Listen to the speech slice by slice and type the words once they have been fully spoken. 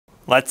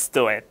Let's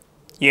do it.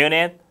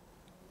 Unit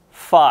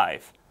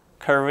 5,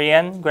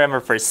 Korean grammar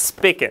for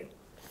speaking.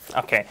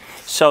 Okay,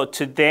 so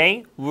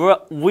today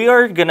we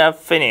are gonna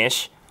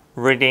finish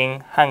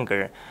reading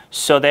Hangul.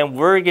 So then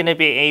we're gonna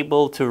be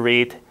able to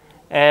read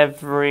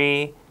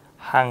every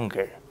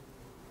Hangul.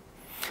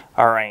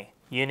 Alright,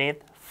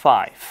 Unit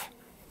 5.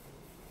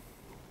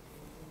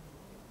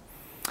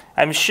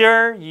 I'm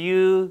sure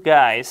you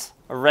guys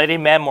already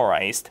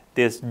memorized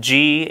this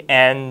G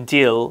and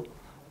D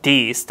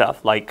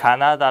stuff like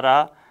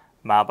가나다라,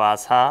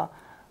 마바사,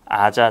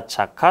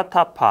 아자차카,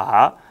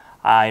 타파하.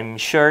 I'm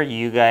sure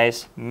you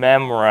guys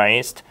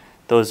memorized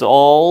those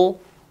all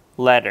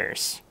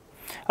letters.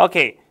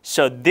 Okay,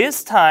 so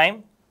this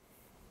time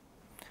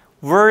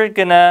we're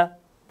gonna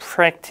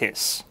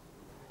practice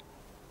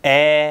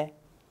ye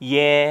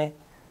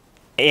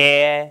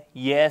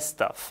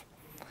stuff.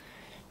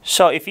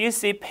 So if you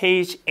see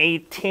page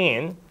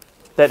 18,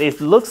 that it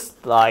looks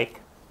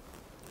like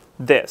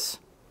this.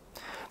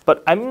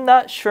 But I'm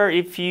not sure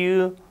if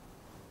you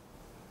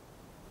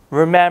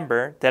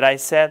remember that I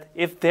said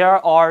if there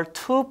are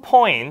 2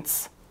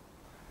 points,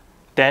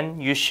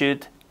 then you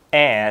should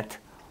add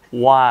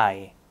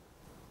Y.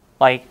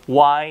 Like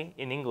Y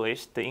in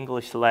English, the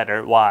English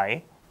letter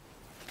Y.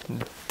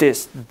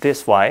 This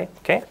Y,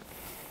 okay?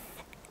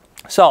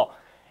 So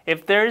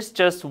if there's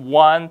just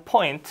 1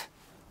 point,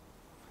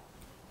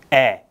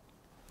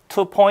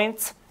 2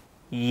 points,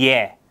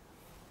 yeah.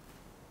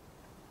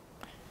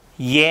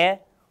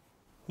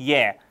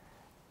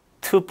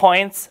 2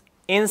 points,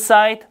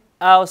 inside,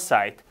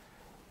 outside,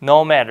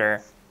 no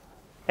matter.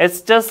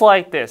 It's just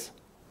like this.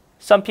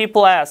 Some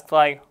people ask,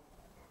 like,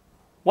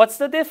 what's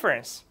the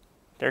difference?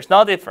 There's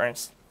no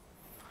difference.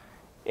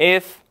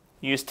 If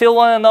you still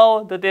want to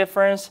know the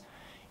difference,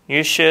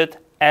 you should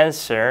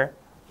answer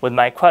with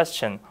my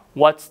question.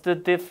 What's the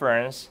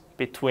difference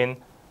between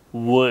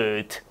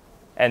would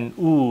and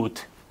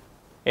would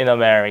in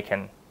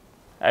American?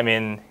 I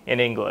mean, in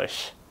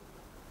English.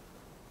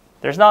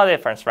 There's no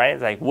difference, right?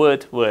 It's like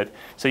would.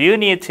 So you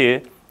need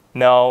to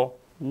know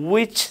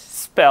which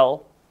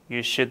spell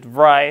you should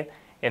write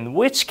in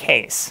which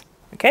case,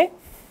 okay?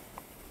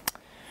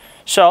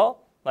 So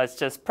let's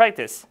just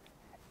practice.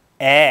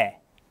 Yeah.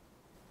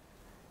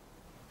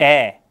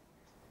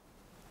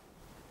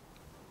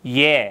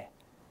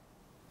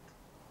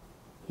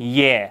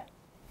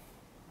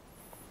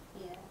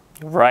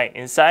 Right,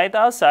 inside,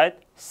 outside,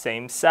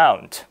 same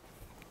sound.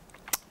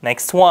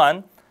 Next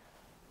one,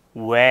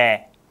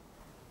 where.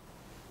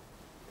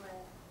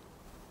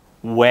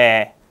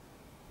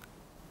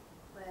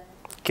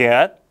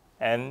 Good.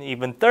 And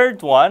even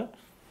third one,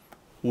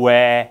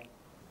 where.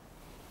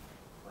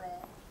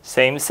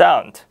 Same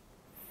sound.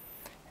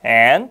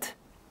 And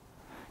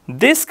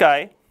this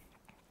guy,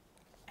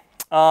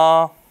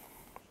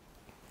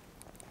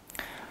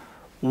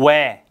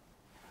 where.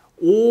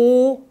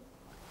 O,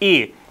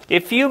 E.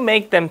 If you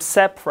make them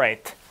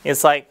separate,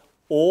 it's like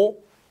O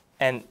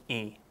and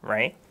E,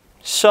 right?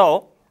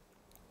 So,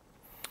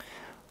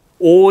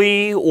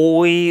 oi,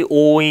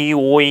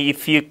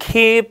 if you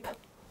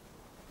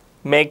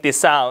make the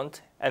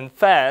sound and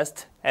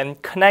fast and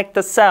connect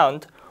the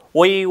sound,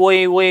 oi,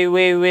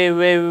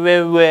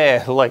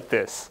 like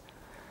this.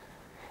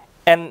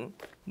 And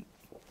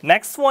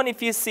next one,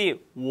 if you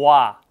see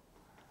wa,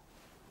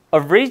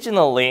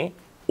 originally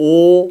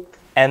O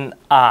and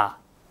A,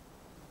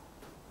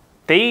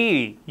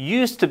 they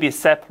used to be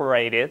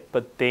separated,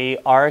 but they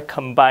are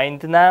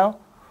combined now.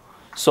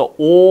 So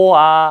o,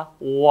 a,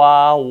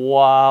 wa.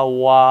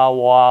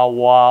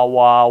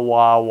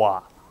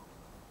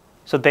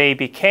 So they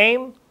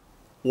became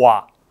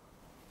wa.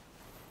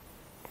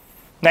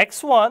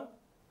 Next one,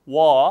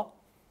 wa.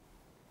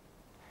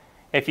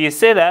 If you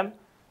see them,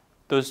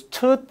 those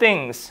 2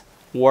 things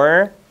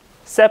were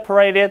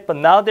separated, but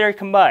now they're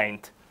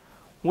combined.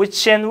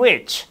 Which and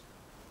which?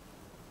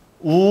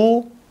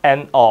 U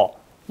and o.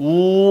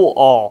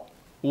 U-o.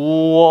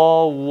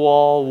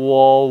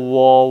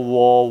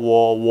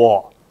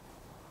 Wo.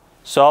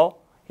 So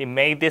he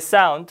made this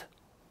sound,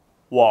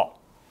 wo.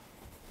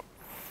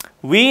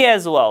 We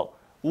as well.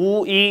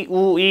 We.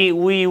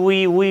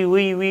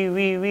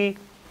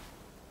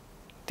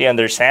 Do you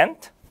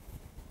understand?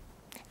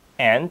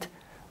 And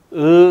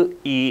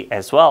e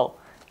as well.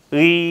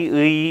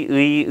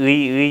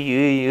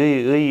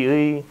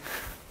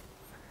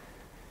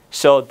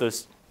 So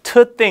those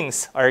 2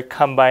 things are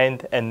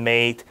combined and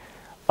made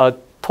a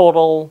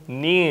total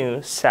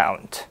new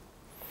sound.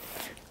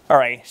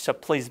 Alright, so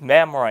please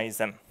memorize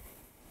them.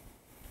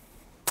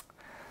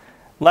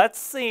 Let's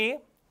see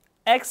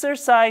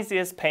exercise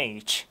this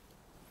page,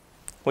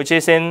 which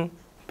is in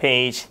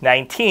page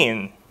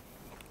 19.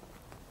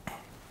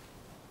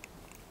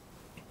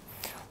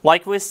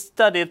 Like we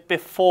studied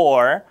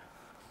before,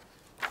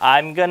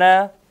 I'm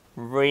gonna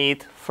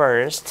read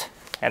first,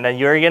 and then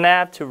you're gonna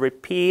have to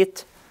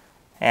repeat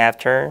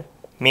after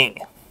me.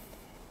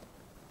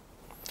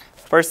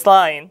 First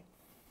line,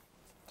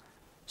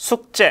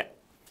 숙제,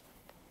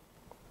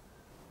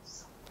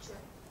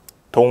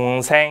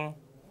 동생,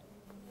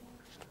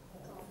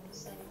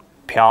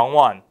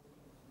 병원,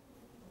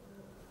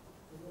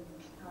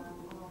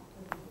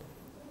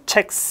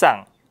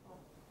 책상.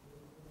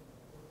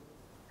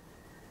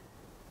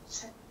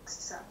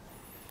 책상.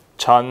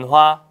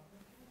 전화.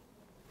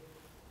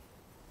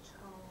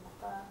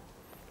 전화.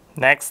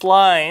 Next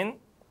line.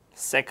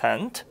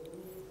 Second.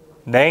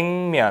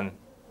 냉면.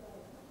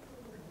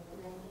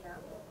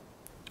 냉면.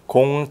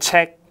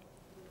 공책.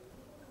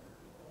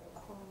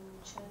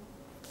 공책.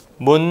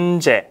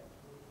 문제.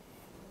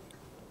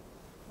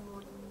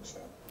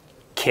 문제.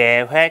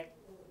 계획. 계획.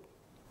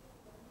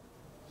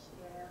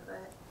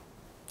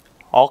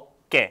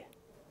 어깨.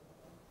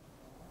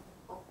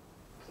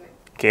 어깨.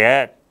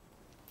 Good.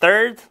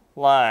 Third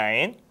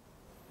line.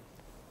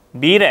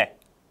 미래.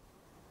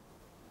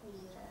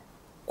 미래.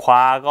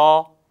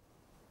 과거.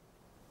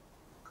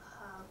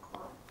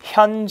 과거.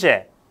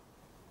 현재.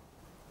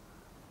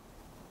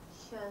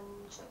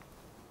 현재.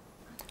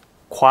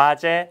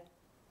 과제.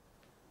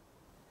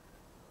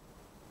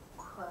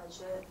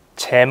 과제.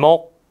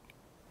 제목.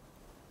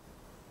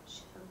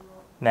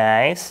 제목.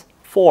 Nice.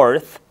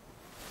 Fourth.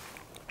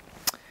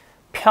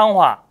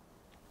 평화.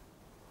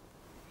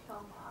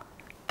 평화.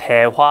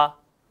 대화.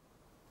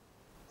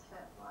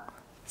 대화.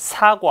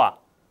 사과.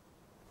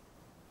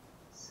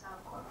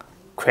 사과.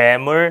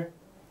 괴물.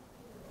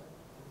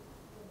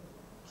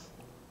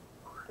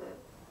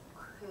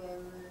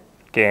 괴물.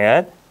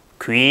 Good.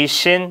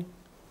 귀신.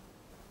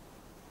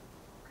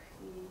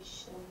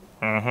 귀신.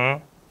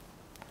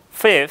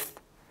 Fifth.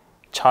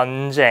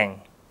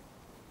 전쟁.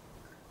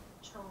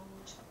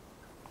 정책.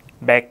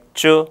 맥주.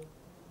 맥주.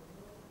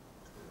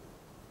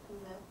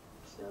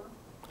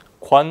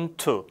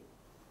 권투.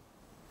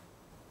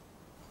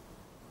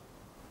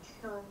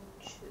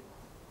 현주.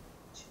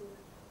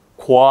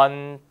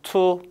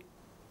 권투.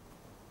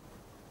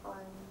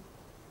 원휴.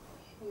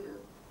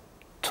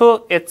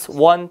 Two, it's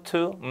one,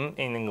 two.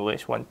 In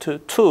English, one, two,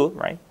 two,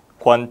 right?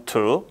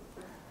 권투.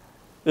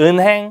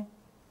 은행.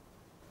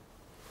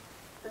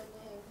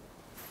 은행.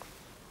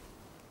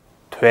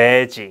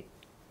 돼지.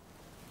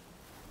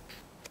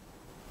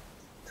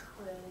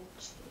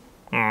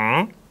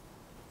 돼지.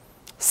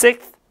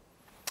 Sixth.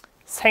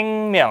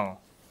 생명.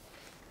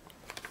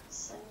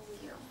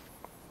 생명.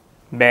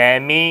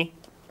 매미.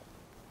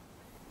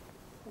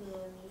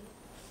 매미.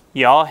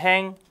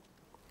 여행.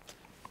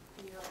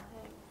 여행.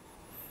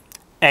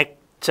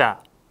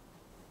 액자.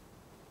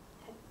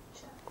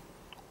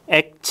 액자.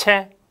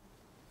 액체.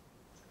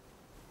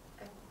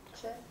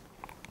 액체.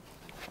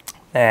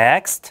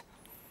 Next.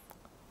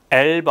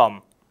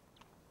 앨범.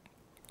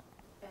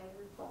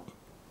 앨범.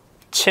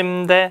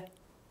 침대.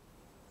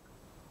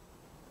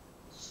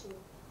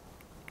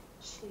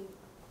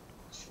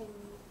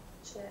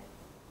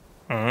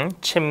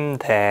 침대.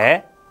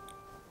 침대.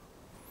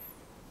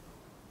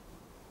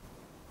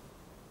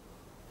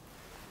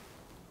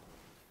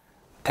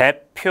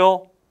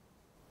 대표.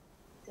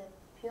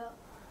 대표.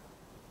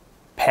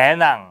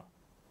 배낭.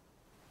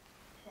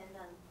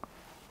 배낭.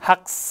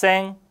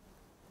 학생.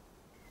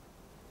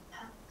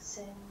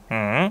 학생.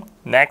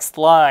 Next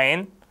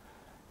line.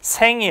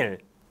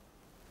 생일.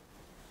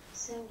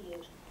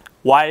 생일.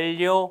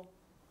 완료.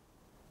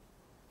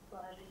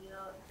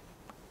 완료.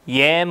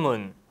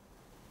 예문.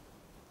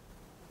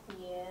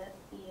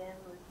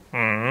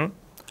 예문.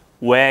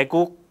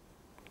 외국.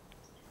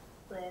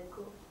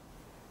 외국.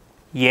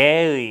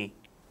 예의.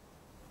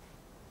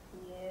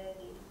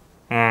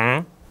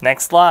 예의.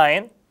 Next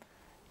line.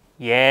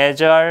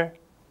 예절.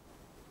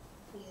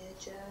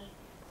 예절.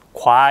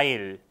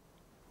 과일.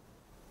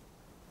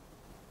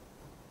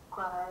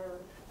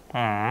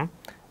 과일.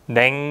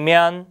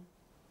 냉면.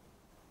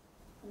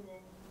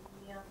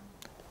 냉면.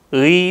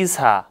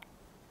 의사.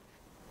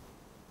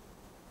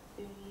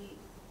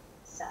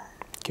 의사.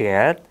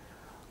 Good.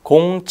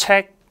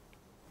 공책.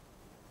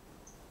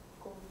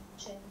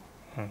 공책.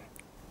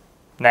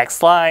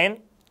 Next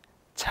line.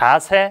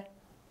 자세.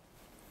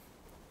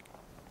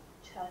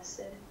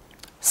 자세.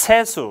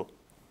 세수.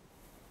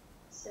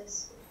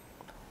 세수.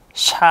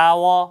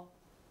 샤워.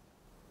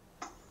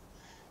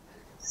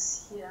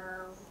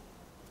 샤워.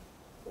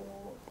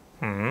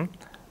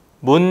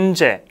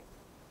 문제.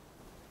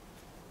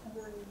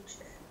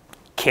 문제.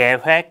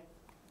 계획.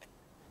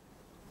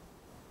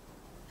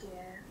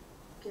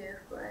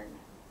 계획.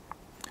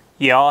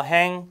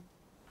 여행.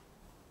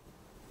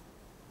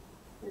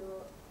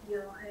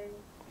 여행.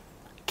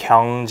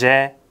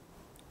 경제.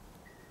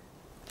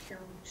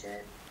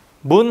 경제.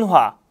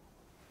 문화.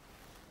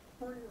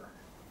 문화.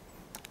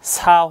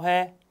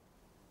 사회.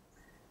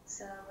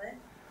 사회.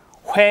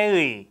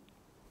 회의.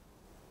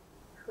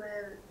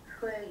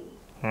 회의.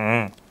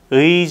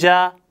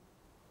 의자.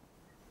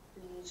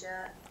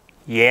 의자.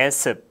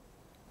 예습.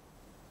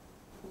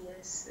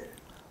 예습.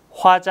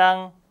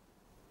 화장.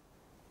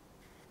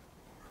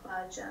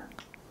 화장.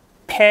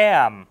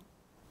 폐암.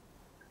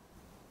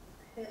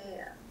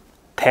 폐암.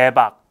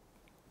 대박.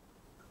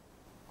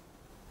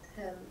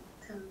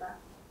 대박.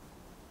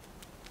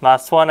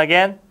 Last one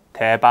again.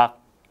 대박.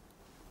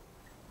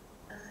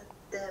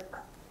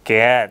 대박.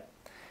 Good.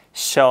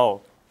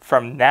 So,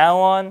 from now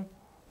on,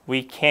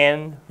 we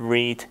can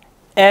read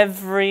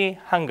every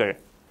Hangul.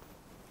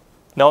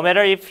 No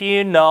matter if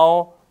you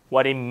know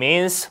what it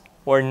means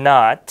or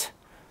not,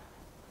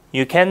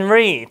 you can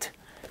read.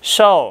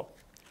 So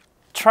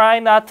try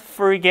not to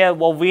forget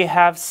what we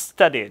have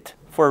studied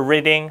for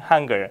reading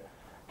Hangul.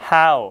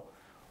 How?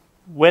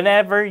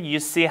 Whenever you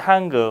see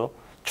Hangul,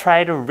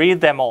 try to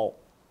read them all.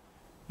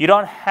 You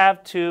don't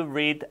have to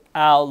read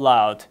out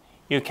loud.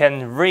 You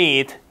can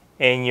read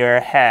in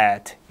your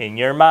head, in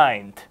your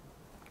mind.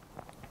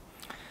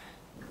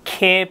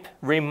 Keep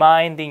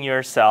reminding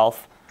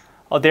yourself,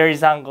 oh, there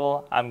is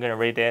Hangul, I'm going to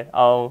read it.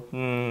 Oh,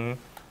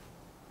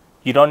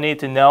 you don't need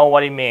to know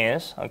what it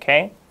means,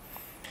 okay?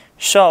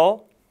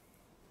 So,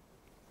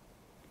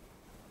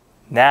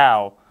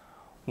 now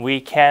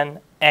we can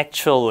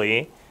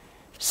actually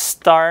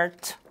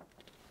start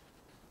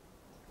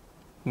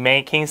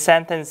making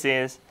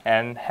sentences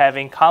and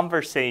having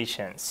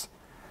conversations.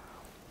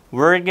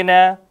 We're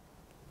gonna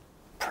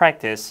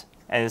practice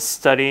and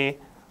study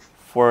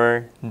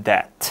for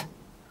that.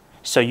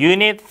 So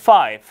Unit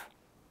 5,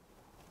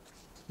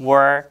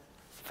 we're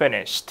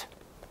finished.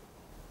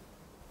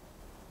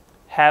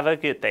 Have a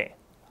good day.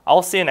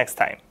 I'll see you next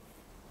time.